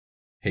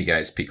Hey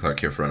guys, Pete Clarke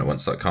here for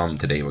runatonce.com.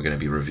 Today we're going to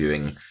be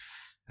reviewing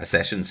a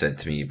session sent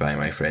to me by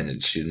my friend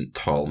and student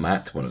Tall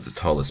Matt, one of the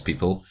tallest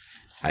people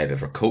I've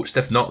ever coached,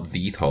 if not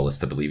the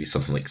tallest. I believe he's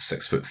something like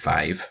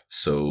 6'5".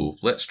 So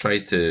let's try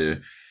to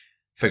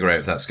figure out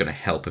if that's going to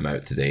help him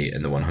out today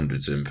in the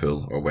 100 Zoom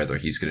pool, or whether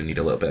he's going to need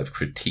a little bit of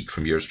critique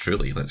from yours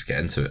truly. Let's get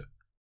into it.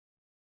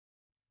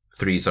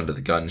 Threes under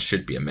the gun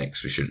should be a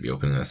mix. We shouldn't be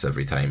opening this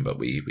every time, but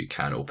we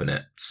can open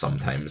it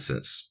sometimes since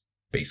it's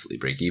basically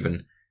break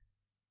even.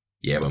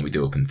 Yeah, when we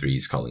do open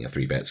threes, calling a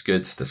 3-bet's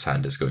good. This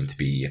hand is going to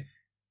be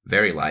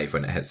very live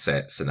when it hits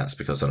sets, and that's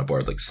because on a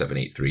board like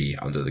 7-8-3,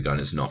 under the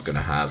gun is not going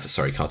to have,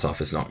 cutoff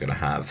is not going to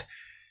have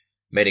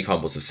many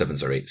combos of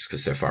 7s or 8s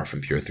because they're far from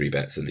pure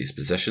 3-bets in these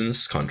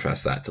positions.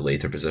 Contrast that to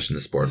later position,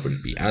 this board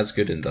wouldn't be as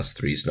good, and thus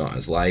 3's not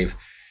as live.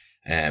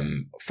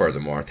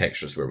 Furthermore,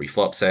 textures where we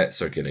flop sets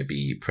are going to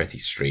be pretty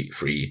straight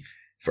free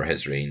for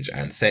his range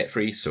and set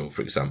free. So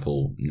for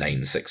example,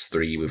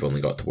 9-6-3, we've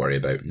only got to worry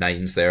about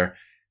 9s there.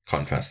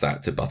 Contrast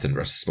that to button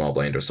versus small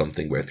blind or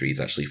something where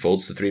 3s actually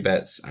folds to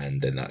 3-bets,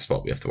 and in that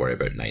spot we have to worry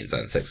about 9s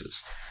and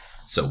 6s.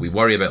 So we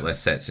worry about less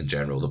sets in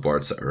general. The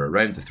boards that are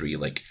around the 3,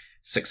 like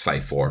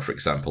 6-5-4 for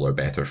example, are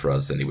better for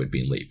us than they would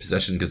be in late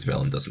position because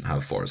villain doesn't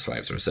have 4s,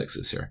 5s or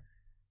 6s here.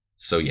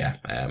 So yeah,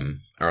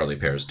 early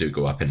pairs do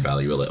go up in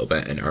value a little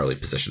bit in early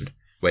position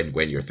when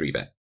you're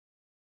 3-bet.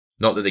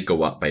 Not that they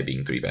go up by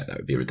being 3-bet, that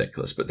would be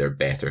ridiculous, but they're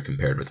better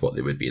compared with what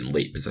they would be in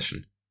late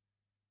position.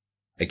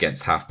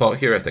 Against half pot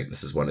here, I think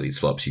this is one of these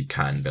flops you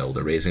can build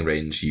a raising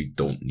range. You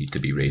don't need to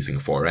be raising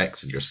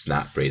 4x, and you're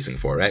snap raising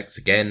 4x.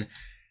 Again,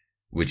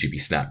 would you be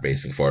snap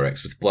raising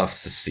 4x with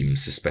bluffs? This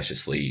seems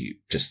suspiciously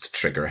just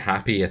trigger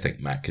happy. I think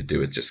Matt could do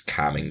with just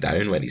calming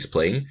down when he's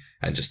playing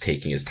and just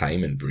taking his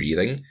time and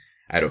breathing.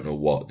 I don't know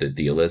what the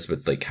deal is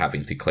with like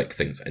having to click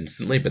things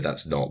instantly, but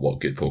that's not what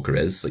good poker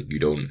is. Like you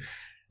don't,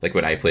 like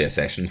when I play a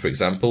session, for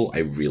example, I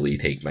really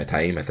take my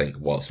time. I think,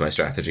 what's my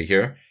strategy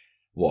here?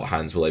 What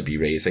hands will I be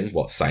raising?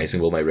 What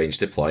sizing will my range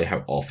deploy?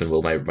 How often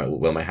will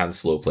my hand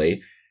slow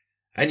play?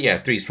 And yeah,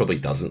 3s probably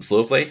doesn't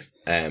slow play,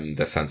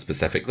 this hand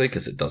specifically,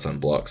 because it does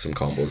unblock some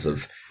combos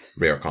of,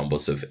 rare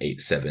combos of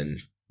 8-7,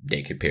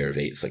 naked pair of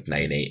 8s like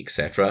 9-8,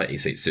 etc.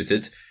 Ace-8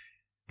 suited.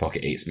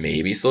 Pocket 8s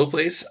maybe slow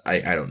plays,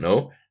 I don't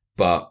know.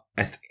 But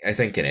I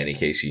think in any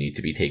case you need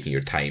to be taking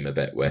your time a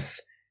bit with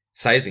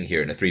sizing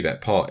here in a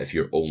 3-bet pot. If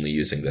you're only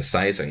using this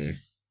sizing,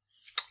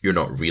 you're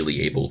not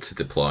really able to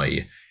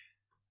deploy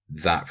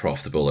that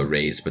profitable a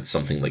raise with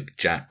something like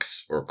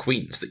jacks or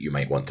queens that you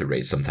might want to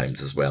raise sometimes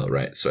as well,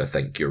 right? So I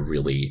think you're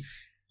really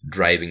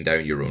driving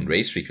down your own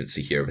raise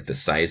frequency here with the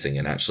sizing,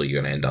 and actually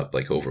you're going to end up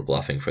like over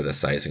bluffing for the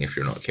sizing if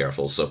you're not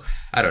careful. So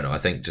I don't know, I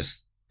think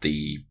just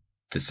the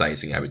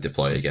sizing I would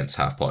deploy against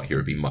half pot here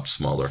would be much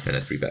smaller in a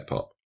 3-bet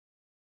pot.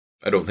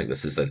 I don't think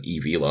this is an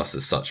EV loss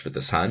as such with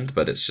this hand,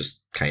 but it's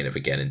just kind of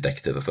again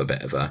indicative of a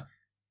bit of a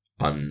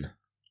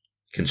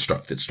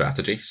unconstructed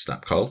strategy.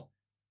 Snap call.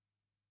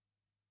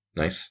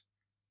 Nice.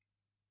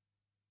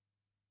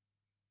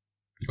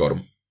 Got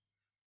him.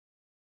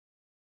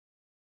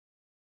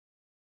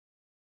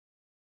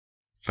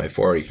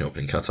 5-4, you can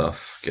open and cut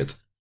off. Good.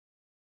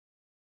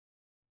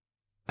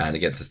 And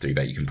against this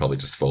 3-bet, you can probably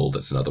just fold.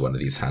 It's another one of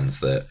these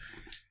hands that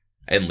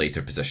in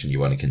later position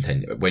you want to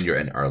continue. When you're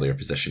in earlier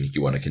position,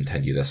 you want to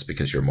continue this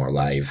because you're more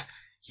live.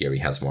 Here he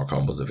has more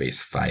combos of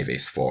ace-5,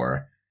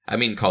 ace-4. I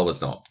mean, call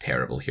is not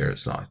terrible here.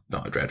 It's not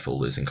a dreadful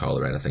losing call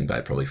or anything, but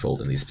I'd probably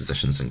fold in these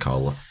positions and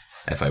call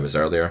if I was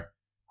earlier.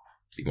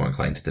 Be more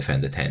inclined to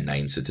defend the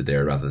 10-9 suited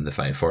there rather than the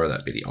 5-4.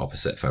 That'd be the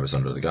opposite if I was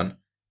under the gun.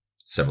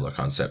 Similar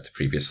concept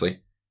previously.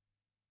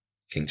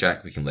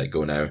 King-Jack, we can let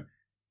go now.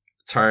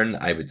 Turn,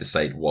 I would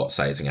decide what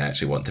sizing I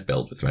actually want to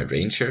build with my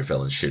range here.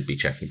 Villains should be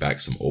checking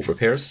back some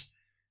overpairs.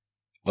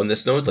 On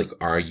this node, like,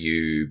 are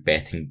you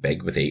betting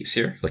big with 8s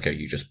here? Like, are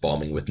you just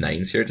bombing with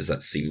 9s here? Does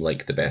that seem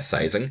like the best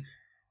sizing?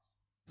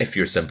 If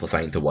you're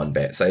simplifying to one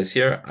bet size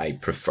here, I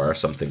prefer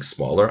something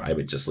smaller. I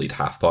would just lead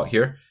half pot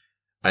here.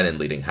 And in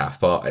leading half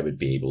pot, I would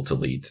be able to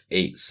lead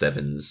 8s,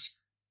 7s,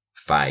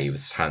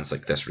 5s, hands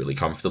like this really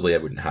comfortably. I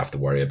wouldn't have to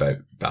worry about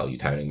value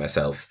towning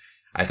myself.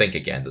 I think,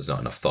 again, there's not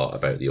enough thought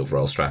about the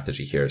overall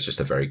strategy here. It's just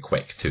a very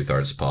quick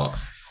 2/3 pot.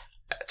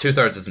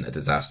 2/3 isn't a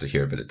disaster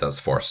here, but it does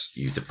force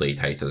you to play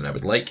tighter than I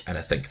would like. And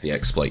I think the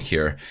exploit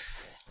here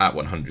at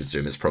 100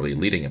 Zoom is probably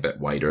leading a bit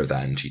wider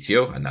than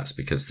GTO, and that's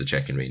because the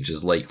check-in range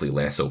is likely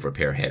less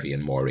overpair heavy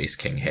and more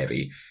ace-king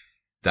heavy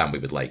than we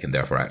would like, and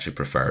therefore I actually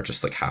prefer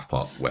just like half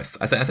pot with.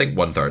 I think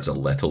 1/3's a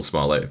little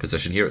small out of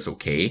position here. It's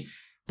okay,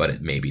 but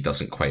it maybe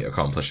doesn't quite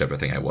accomplish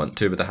everything I want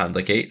to with a hand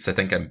like 8s. I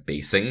think I'm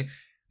basing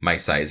my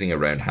sizing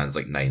around hands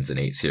like 9s and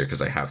 8s here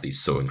because I have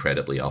these so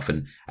incredibly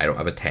often. I don't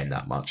have a 10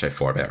 that much. I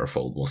 4-bet or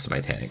fold most of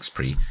my 10x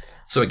pre.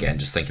 So again,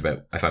 just think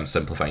about if I'm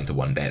simplifying to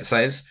one bet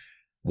size,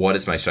 what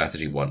does my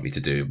strategy want me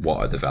to do? What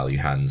are the value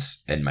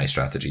hands in my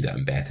strategy that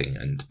I'm betting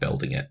and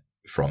building it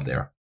from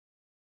there?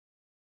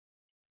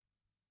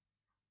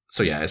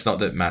 So yeah, it's not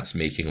that Matt's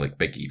making like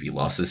big EV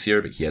losses here,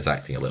 but he is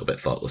acting a little bit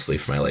thoughtlessly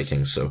for my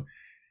liking. So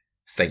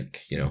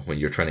think, when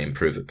you're trying to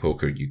improve at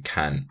poker, you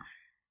can't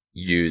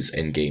use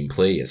in-game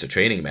play as a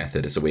training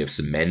method, as a way of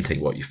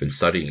cementing what you've been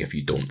studying. If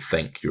you don't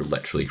think, you're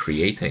literally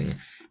creating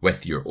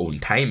with your own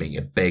timing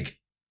a big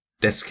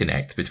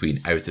disconnect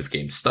between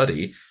out-of-game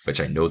study, which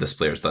I know this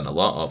player's done a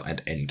lot of,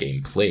 and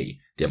in-game play,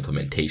 the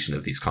implementation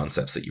of these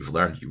concepts that you've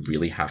learned. You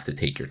really have to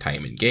take your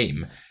time in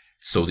game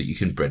so that you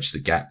can bridge the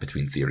gap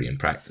between theory and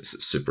practice.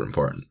 It's super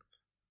important.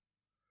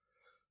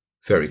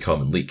 Very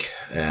common leak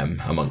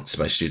amongst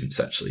my students,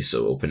 actually.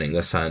 So opening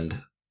this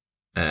hand,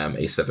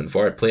 A7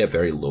 forward, play a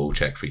very low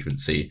check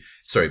frequency.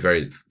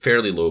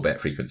 Fairly low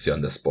bet frequency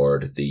on this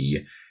board.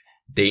 The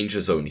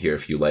danger zone here,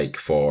 if you like,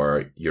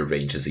 for your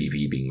range's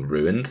EV being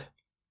ruined,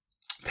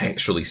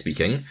 textually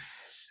speaking,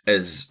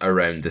 is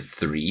around the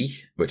 3,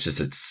 which is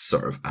its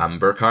sort of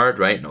amber card,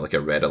 right? Not like a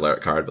red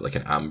alert card, but like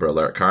an amber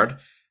alert card.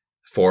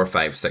 4,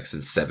 5, 6,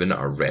 and 7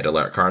 are red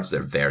alert cards.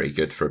 They're very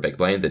good for a big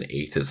blind, and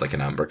 8 is like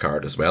an amber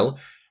card as well.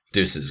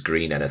 Deuce is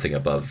green, anything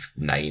above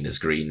 9 is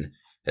green,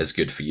 is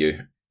good for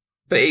you.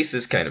 But ace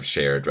is kind of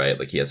shared, right?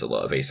 Like he has a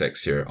lot of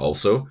ace-x here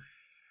also.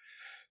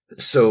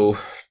 So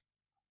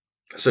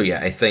yeah,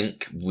 I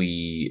think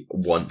we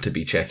want to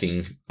be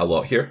checking a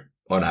lot here.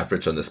 On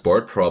average on this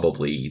board,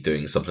 probably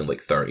doing something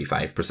like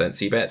 35%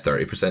 c-bet,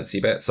 30%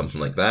 c-bet, something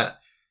like that.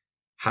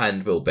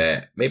 Hand will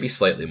bet maybe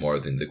slightly more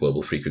than the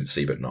global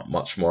frequency, but not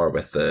much more,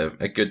 with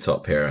a good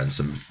top pair and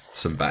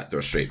some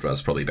backdoor straight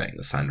draws, probably betting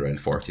this hand around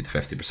 40 to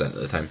 50% of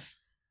the time.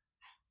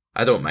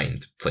 I don't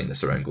mind playing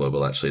this around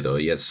global, actually, though.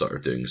 He is sort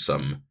of doing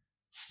some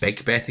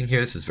big betting here.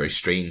 This is very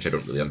strange. I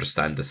don't really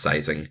understand the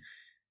sizing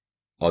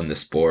on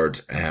this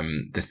board.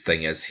 The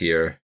thing is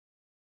here,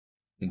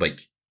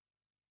 like,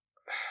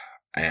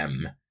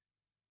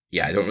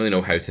 yeah, I don't really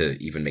know how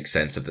to even make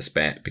sense of this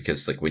bet,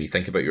 because like when you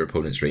think about your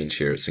opponent's range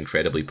here, it's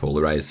incredibly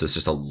polarized. There's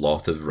just a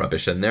lot of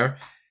rubbish in there.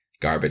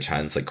 Garbage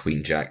hands like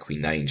Queen Jack,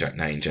 Queen 9, Jack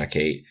 9, Jack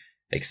 8,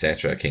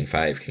 etc. King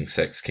 5, King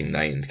 6, King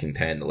 9, King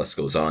 10, the list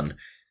goes on.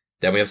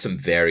 Then we have some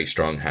very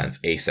strong hands,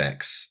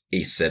 Ace-X,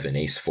 Ace-7,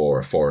 Ace-4,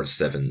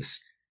 4s, 7s.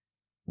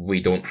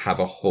 We don't have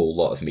a whole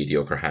lot of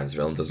mediocre hands.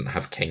 Villain doesn't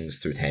have kings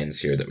through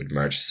 10s here that would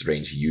merge his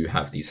range. You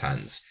have these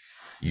hands.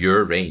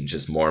 Your range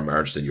is more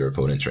merged than your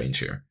opponent's range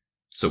here.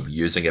 So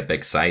using a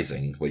big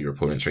sizing when your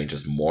opponent's range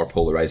is more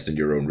polarized than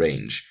your own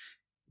range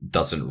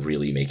doesn't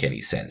really make any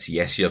sense.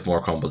 Yes, you have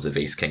more combos of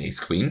ace, king, ace,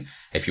 queen.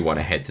 If you want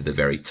to head to the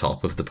very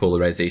top of the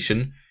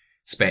polarization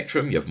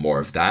spectrum, you have more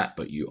of that,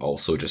 but you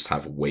also just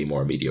have way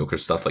more mediocre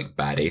stuff like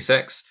bad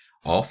ace-x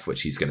off,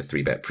 which he's going to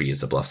 3-bet pre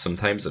as a bluff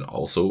sometimes, and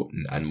also,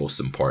 and most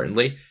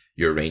importantly,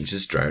 your range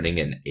is drowning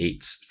in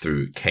 8s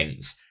through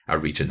kings, a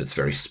region that's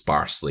very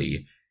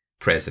sparsely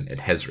present in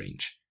his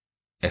range,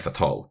 if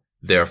at all.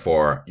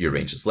 Therefore, your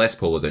range is less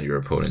polar than your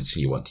opponent's,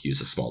 and you want to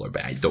use a smaller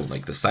bet. I don't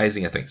like the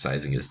sizing. I think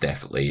sizing is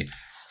definitely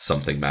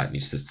something Matt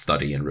needs to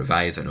study and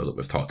revise. I know that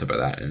we've talked about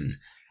that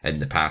in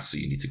the past, so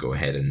you need to go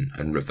ahead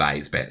and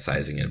revise bet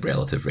sizing and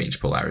relative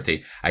range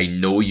polarity. I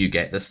know you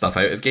get this stuff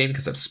out of game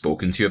because I've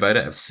spoken to you about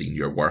it. I've seen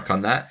your work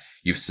on that.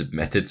 You've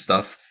submitted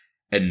stuff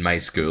in my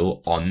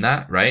school on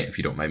that, right? If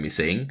you don't mind me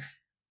saying.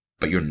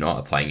 But you're not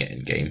applying it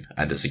in game,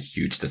 and there's a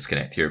huge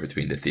disconnect here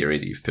between the theory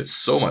that you've put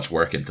so much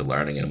work into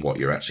learning and what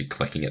you're actually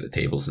clicking at the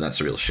tables, and that's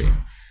a real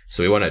shame.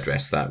 So we want to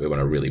address that. We want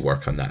to really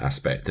work on that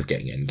aspect of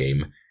getting in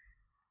game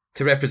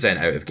to represent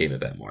out of game a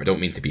bit more. I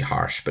don't mean to be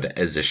harsh, but it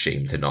is a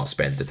shame to not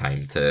spend the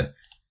time to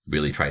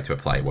really try to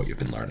apply what you've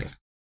been learning.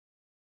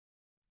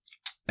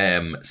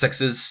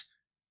 6s,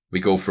 we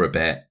go for a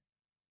bet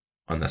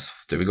on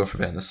this. Do we go for a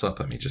bet on this flop?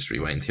 Let me just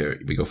rewind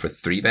here. We go for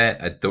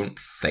 3-bet. I don't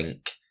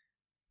think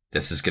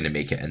this is going to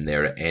make it in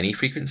there at any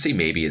frequency.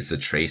 Maybe it's a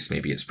trace,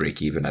 maybe it's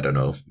break even, I don't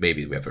know.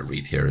 Maybe we have a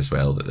read here as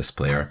well that this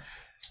player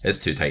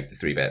is too tight to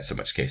 3-bet, in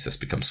which case this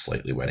becomes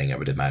slightly winning, I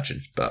would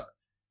imagine. But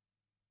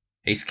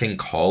ace-king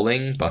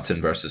calling,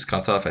 button versus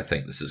cutoff, I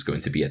think this is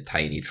going to be a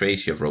tiny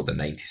trace. You've rolled a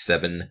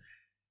 97,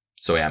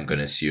 so I am going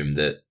to assume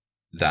that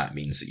that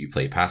means that you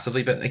play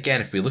passively. But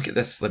again, if we look at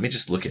this, let me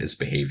just look at his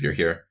behavior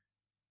here.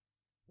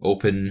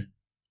 Open.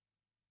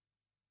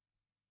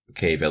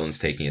 Okay, villain's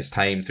taking his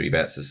time,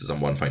 3-bets, this is on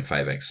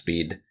 1.5x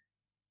speed,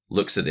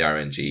 looks at the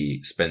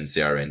RNG, spins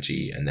the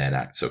RNG, and then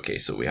acts. Okay,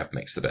 so we have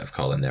mixed a bit of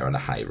call in there on a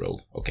high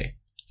roll. Okay.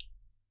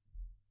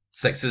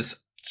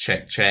 6s,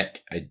 check,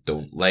 check, I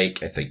don't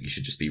like. I think you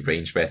should just be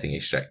range betting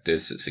ace-jack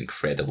deuce. It's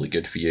incredibly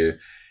good for you.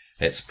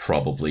 It's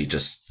probably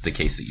just the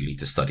case that you need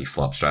to study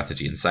flop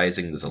strategy and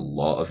sizing. There's a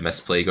lot of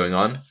misplay going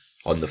on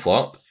the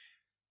flop.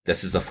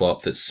 This is a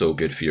flop that's so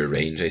good for your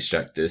range,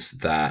 ace-jack deuce,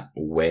 that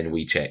when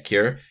we check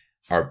here,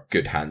 our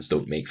good hands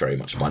don't make very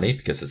much money,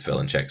 because his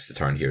villain checks the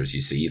turn here, as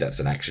you see. That's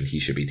an action he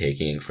should be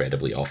taking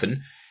incredibly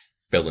often.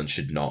 Villain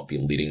should not be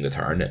leading the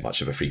turn at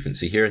much of a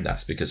frequency here, and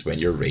that's because when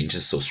your range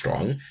is so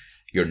strong,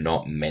 you're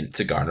not meant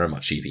to garner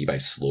much EV by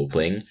slow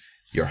playing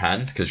your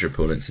hand, because your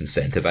opponent's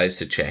incentivized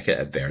to check it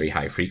at very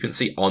high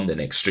frequency on the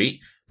next street,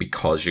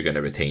 because you're going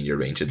to retain your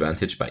range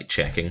advantage by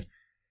checking.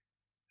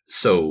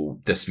 So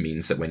this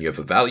means that when you have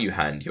a value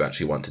hand, you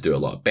actually want to do a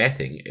lot of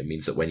betting. It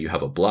means that when you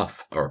have a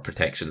bluff or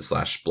protection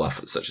 /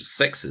 bluff such as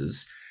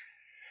 6s,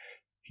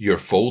 your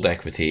fold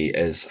equity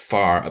is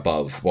far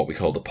above what we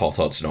call the pot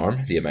odds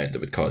norm, the amount that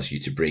would cause you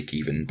to break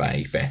even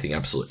by betting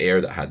absolute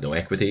air that had no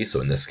equity. So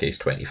in this case,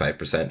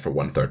 25% for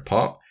 1/3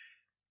 pot.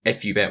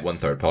 If you bet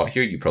 1/3 pot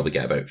here, you probably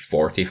get about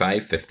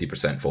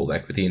 45-50% fold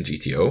equity in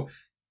GTO.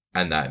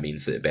 And that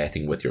means that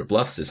betting with your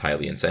bluffs is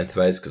highly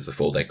incentivized because the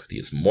fold equity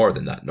is more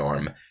than that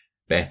norm.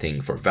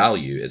 Betting for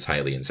value is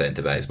highly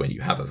incentivized when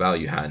you have a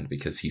value hand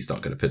because he's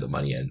not going to put the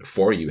money in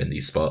for you in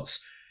these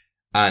spots.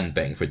 And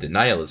betting for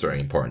denial is very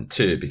important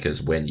too,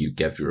 because when you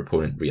give your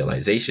opponent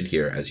realization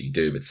here, as you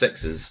do with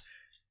sixes,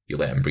 you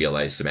let him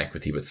realize some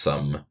equity with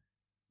some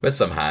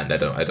hand. I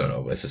don't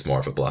know. This is more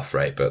of a bluff,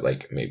 right? But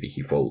like maybe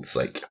he folds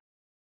like,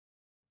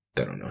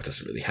 I don't know. It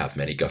doesn't really have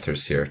many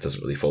gutters here. It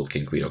doesn't really fold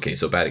king queen. Okay,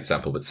 so bad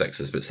example with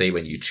sixes. But say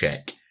when you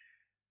check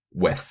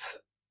with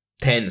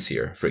tens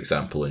here, for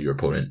example, and your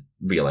opponent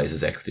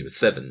realizes equity with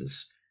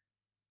sevens,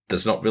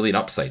 there's not really an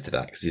upside to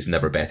that because he's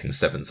never betting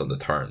sevens on the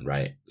turn,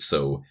 right?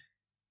 So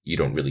you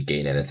don't really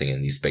gain anything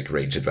in these big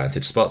range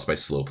advantage spots by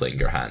slow playing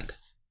your hand.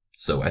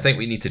 So I think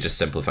we need to just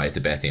simplify to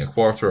betting a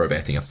quarter or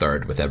betting a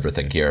third with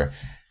everything here.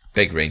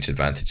 Big range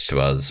advantage to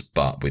us,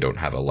 but we don't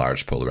have a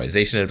large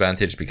polarization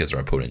advantage because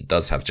our opponent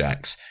does have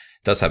jacks,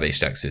 does have ace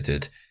jack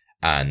suited,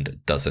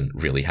 and doesn't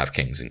really have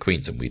kings and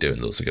queens, and we do,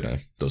 and those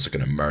are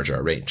gonna merge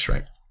our range,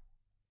 right?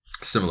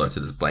 Similar to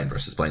the blind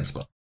versus blind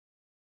spot.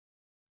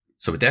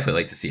 So we'd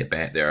definitely like to see a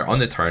bet there. On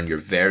the turn, you're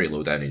very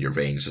low down in your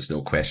range. There's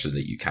no question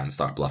that you can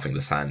start bluffing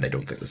this hand. I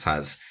don't think this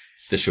has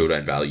the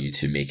showdown value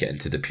to make it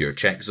into the pure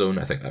check zone.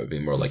 I think that would be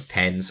more like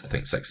tens. I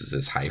think sixes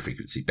is high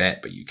frequency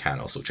bet, but you can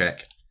also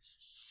check.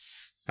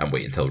 And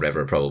wait until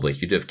river probably.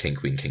 You do have king,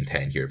 queen, king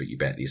 10 here, but you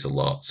bet these a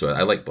lot. So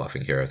I like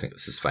bluffing here. I think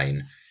this is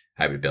fine.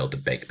 I would build a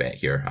big bet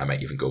here. I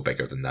might even go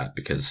bigger than that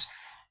because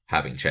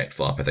having checked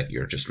flop, I think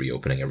you're just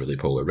reopening a really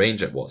polar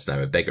range at what's now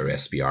a bigger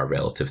SBR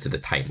relative to the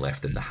time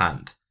left in the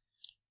hand.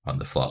 On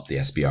the flop, the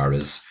SBR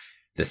is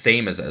the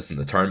same as it is in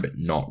the turn, but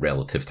not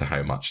relative to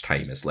how much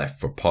time is left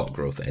for pot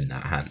growth in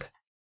that hand.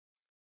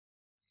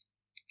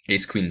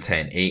 Ace, queen,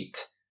 10,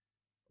 8.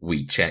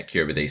 We check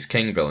here with ace,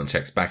 king. Villain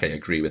checks back. I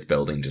agree with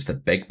building just a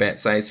big bet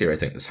size here. I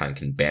think this hand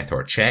can bet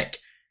or check.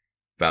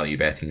 Value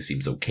betting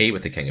seems okay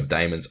with the king of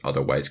diamonds,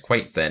 otherwise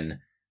quite thin,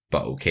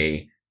 but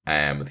okay.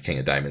 With the king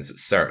of diamonds,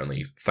 it's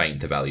certainly fine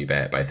to value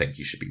bet, but I think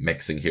you should be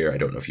mixing here. I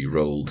don't know if you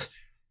rolled.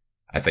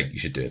 I think you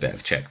should do a bit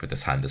of check with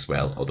this hand as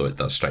well, although it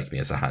does strike me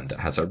as a hand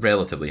that has a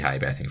relatively high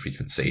betting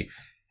frequency.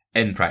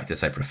 In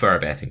practice, I prefer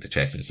betting to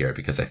checking here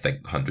because I think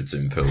the 100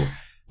 zoom pool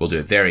will do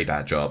a very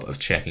bad job of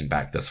checking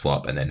back this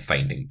flop and then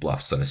finding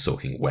bluffs on a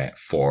soaking wet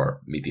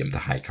for medium to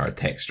high card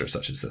texture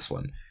such as this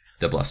one.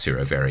 The bluffs here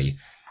are very,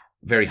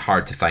 very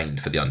hard to find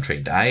for the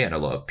untrained eye, and a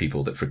lot of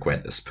people that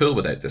frequent this pool,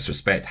 without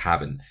disrespect,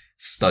 haven't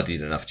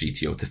studied enough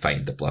GTO to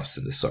find the bluffs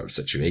in this sort of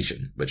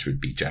situation, which would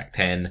be jack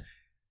 10,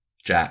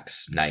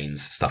 jacks,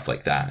 nines, stuff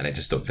like that, and I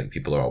just don't think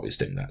people are always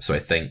doing that. So I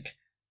think,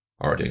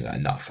 or doing that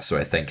enough. So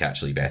I think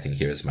actually betting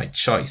here is my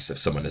choice. If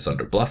someone is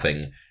under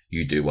bluffing,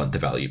 you do want to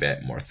value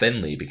bet more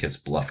thinly because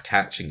bluff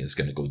catching is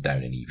going to go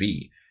down in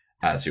EV.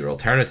 As your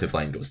alternative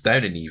line goes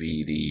down in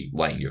EV, the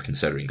line you're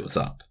considering goes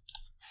up,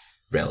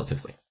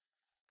 relatively.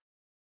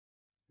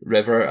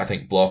 River, I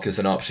think block is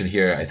an option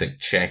here. I think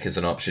check is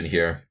an option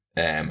here.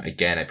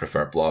 Again, I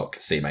prefer block.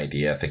 Same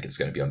idea. I think it's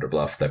going to be under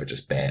bluffed. I would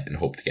just bet and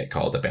hope to get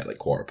called. I bet like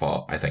quarter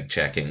pot. I think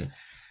checking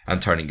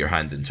and turning your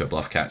hand into a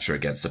bluff catcher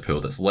against a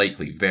pool that's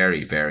likely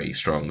very, very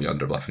strongly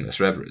under bluffing this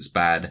river is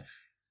bad.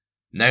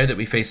 Now that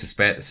we face this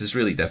bet, this is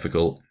really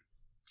difficult.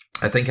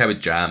 I think I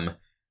would jam.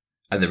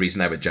 And the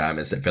reason I would jam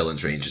is that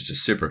villain's range is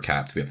just super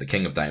capped. We have the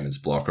king of diamonds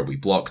blocker. We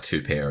block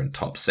 2 pair and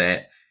top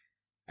set.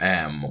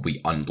 We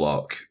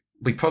unblock.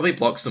 We probably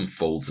block some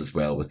folds as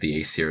well with the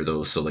ace here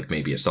though, so like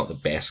maybe it's not the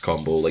best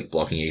combo like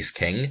blocking ace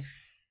king.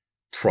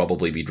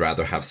 Probably we'd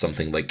rather have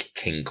something like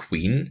king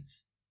queen.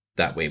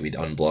 That way we'd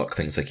unblock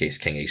things like ace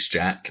king, ace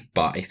jack,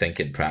 but I think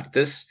in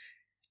practice,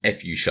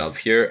 if you shove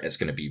here, it's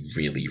going to be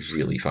really,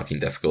 really fucking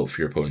difficult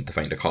for your opponent to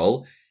find a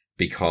call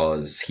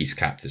because he's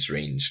capped his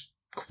range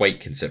quite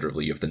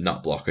considerably. You have the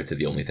nut blocker to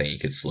the only thing you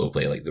could slow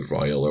play like the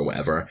royal or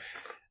whatever,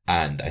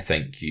 and I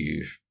think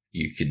you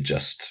can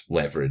just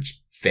leverage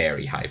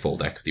very high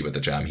fold equity with the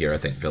jam here. I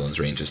think villain's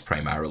range is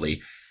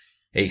primarily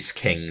ace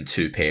king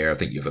 2 pair. I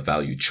think you have a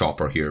value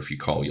chopper here. If you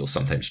call, you'll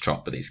sometimes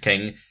chop with ace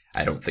king.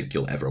 I don't think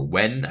you'll ever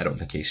win. I don't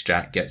think ace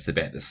jack gets the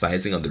bet the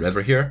sizing on the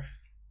river here.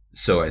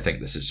 So I think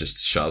this is just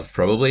shove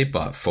probably,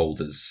 but fold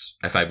is,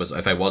 if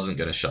I wasn't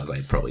going to shove,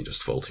 I'd probably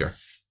just fold here.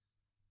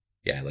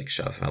 Yeah, I like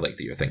shove. I like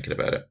that you're thinking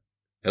about it.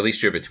 At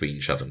least you're between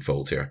shove and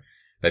fold here.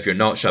 If you're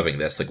not shoving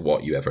this, like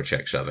what you ever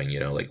check shoving,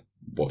 you know, like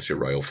what's your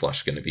royal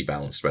flush going to be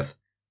balanced with?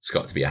 It's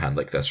got to be a hand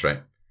like this,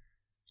 right?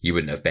 You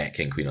wouldn't have bet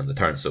king queen on the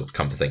turn, so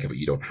come to think of it,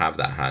 you don't have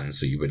that hand,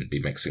 so you wouldn't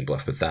be mixing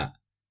bluff with that.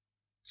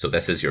 So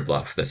this is your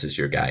bluff, this is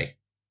your guy.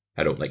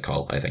 I don't like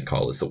call. I think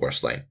call is the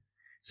worst line.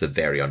 It's a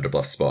very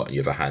underbluff spot, and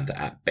you have a hand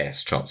that at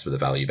best chops with a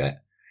value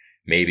bet.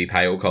 Maybe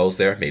Pio calls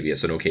there, maybe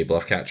it's an okay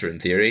bluff catcher in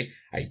theory.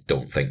 I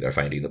don't think they're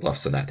finding the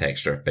bluffs in that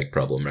texture. Big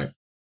problem, right?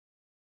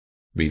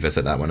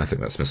 Revisit that one, I think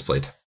that's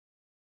misplayed.